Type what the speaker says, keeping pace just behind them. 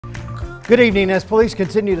Good evening. As police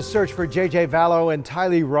continue to search for J.J. Vallow and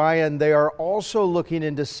Tylee Ryan, they are also looking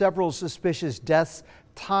into several suspicious deaths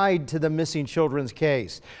tied to the missing children's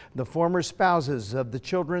case. The former spouses of the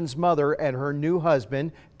children's mother and her new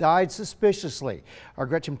husband died suspiciously. Our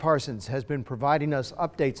Gretchen Parsons has been providing us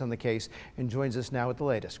updates on the case and joins us now with the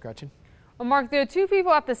latest. Gretchen? Well, Mark, the two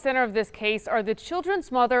people at the center of this case are the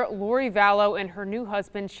children's mother, Lori Vallow, and her new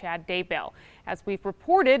husband, Tammy Daybell. As we've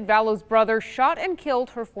reported, Vallow's brother shot and killed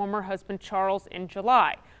her former husband, Charles, in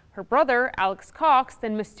July. Her brother, Alex Cox,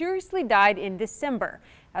 then mysteriously died in December.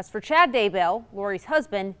 As for Tammy Daybell, Lori's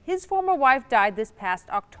husband, his former wife died this past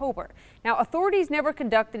October. Now, authorities never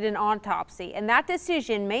conducted an autopsy, and that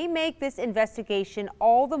decision may make this investigation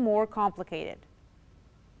all the more complicated.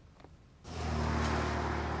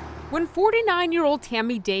 When 49-year-old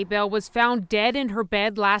Tammy Daybell was found dead in her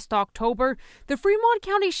bed last October, the Fremont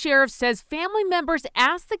County Sheriff says family members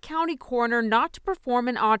asked the county coroner not to perform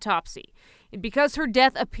an autopsy. And because her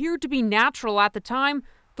death appeared to be natural at the time,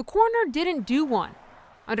 the coroner didn't do one.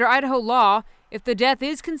 Under Idaho law, if the death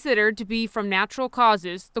is considered to be from natural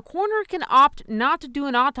causes, the coroner can opt not to do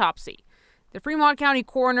an autopsy. The Fremont County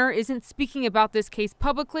coroner isn't speaking about this case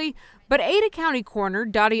publicly, but Ada County coroner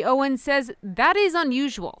Dottie Owen says that is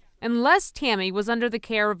unusual, unless Tammy was under the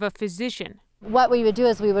care of a physician. What we would do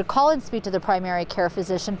is we would call and speak to the primary care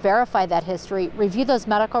physician, verify that history, review those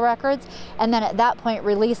medical records, and then at that point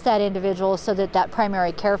release that individual so that that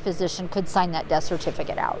primary care physician could sign that death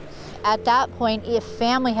certificate out. At that point, if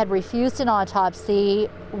family had refused an autopsy,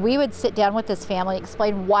 we would sit down with this family,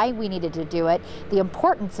 explain why we needed to do it, the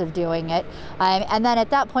importance of doing it, and then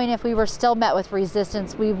at that point, if we were still met with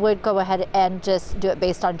resistance, we would go ahead and just do it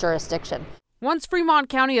based on jurisdiction. Once Fremont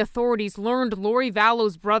County authorities learned Lori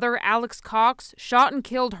Vallow's brother, Alex Cox, shot and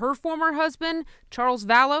killed her former husband, Charles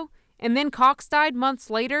Vallow, and then Cox died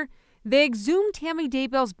months later, they exhumed Tammy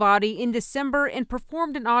Daybell's body in December and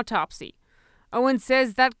performed an autopsy. Owen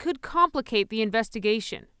says that could complicate the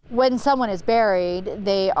investigation. When someone is buried,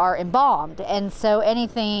 they are embalmed, and so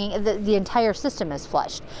anything, the entire system is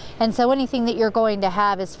flushed. And so anything that you're going to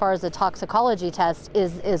have as far as the toxicology test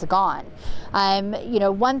is gone.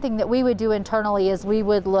 One thing that we would do internally is we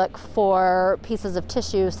would look for pieces of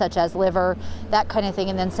tissue such as liver, that kind of thing,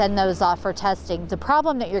 and then send those off for testing. The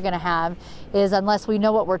problem that you're going to have is unless we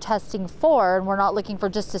know what we're testing for and we're not looking for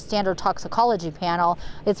just a standard toxicology panel,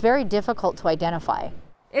 it's very difficult to identify.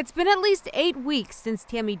 It's been at least 8 weeks since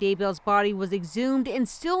Tammy Daybell's body was exhumed and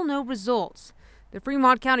still no results. The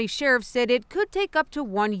Fremont County Sheriff said it could take up to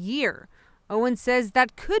 1 year. Owen says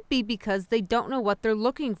that could be because they don't know what they're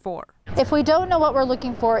looking for. If we don't know what we're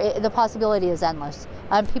looking for, the possibility is endless.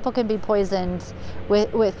 People can be poisoned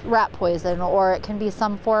with rat poison, or it can be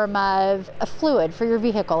some form of a fluid for your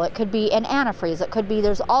vehicle. It could be an antifreeze. It could be,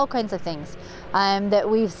 there's all kinds of things that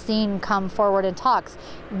we've seen come forward in talks.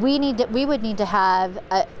 We would need to have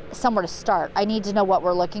somewhere to start. I need to know what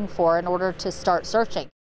we're looking for in order to start searching.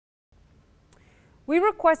 We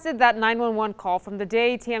requested that 911 call from the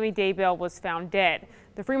day Tammy Daybell was found dead.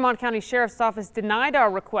 The Fremont County Sheriff's Office denied our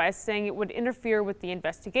request, saying it would interfere with the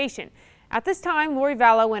investigation. At this time, Lori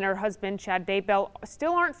Vallow and her husband, Tammy Daybell,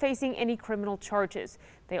 still aren't facing any criminal charges.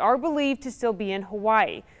 They are believed to still be in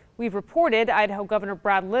Hawaii. We've reported Idaho Governor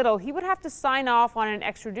Brad Little, he would have to sign off on an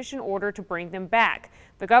extradition order to bring them back.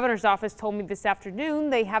 The governor's office told me this afternoon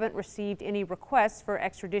they haven't received any requests for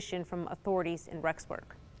extradition from authorities in Rexburg.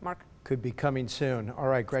 Mark? Could be coming soon. All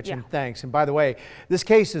right, Gretchen, thanks. And by the way, this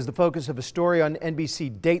case is the focus of a story on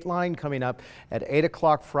NBC Dateline coming up at 8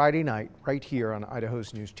 o'clock Friday night right here on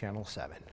Idaho's News Channel 7.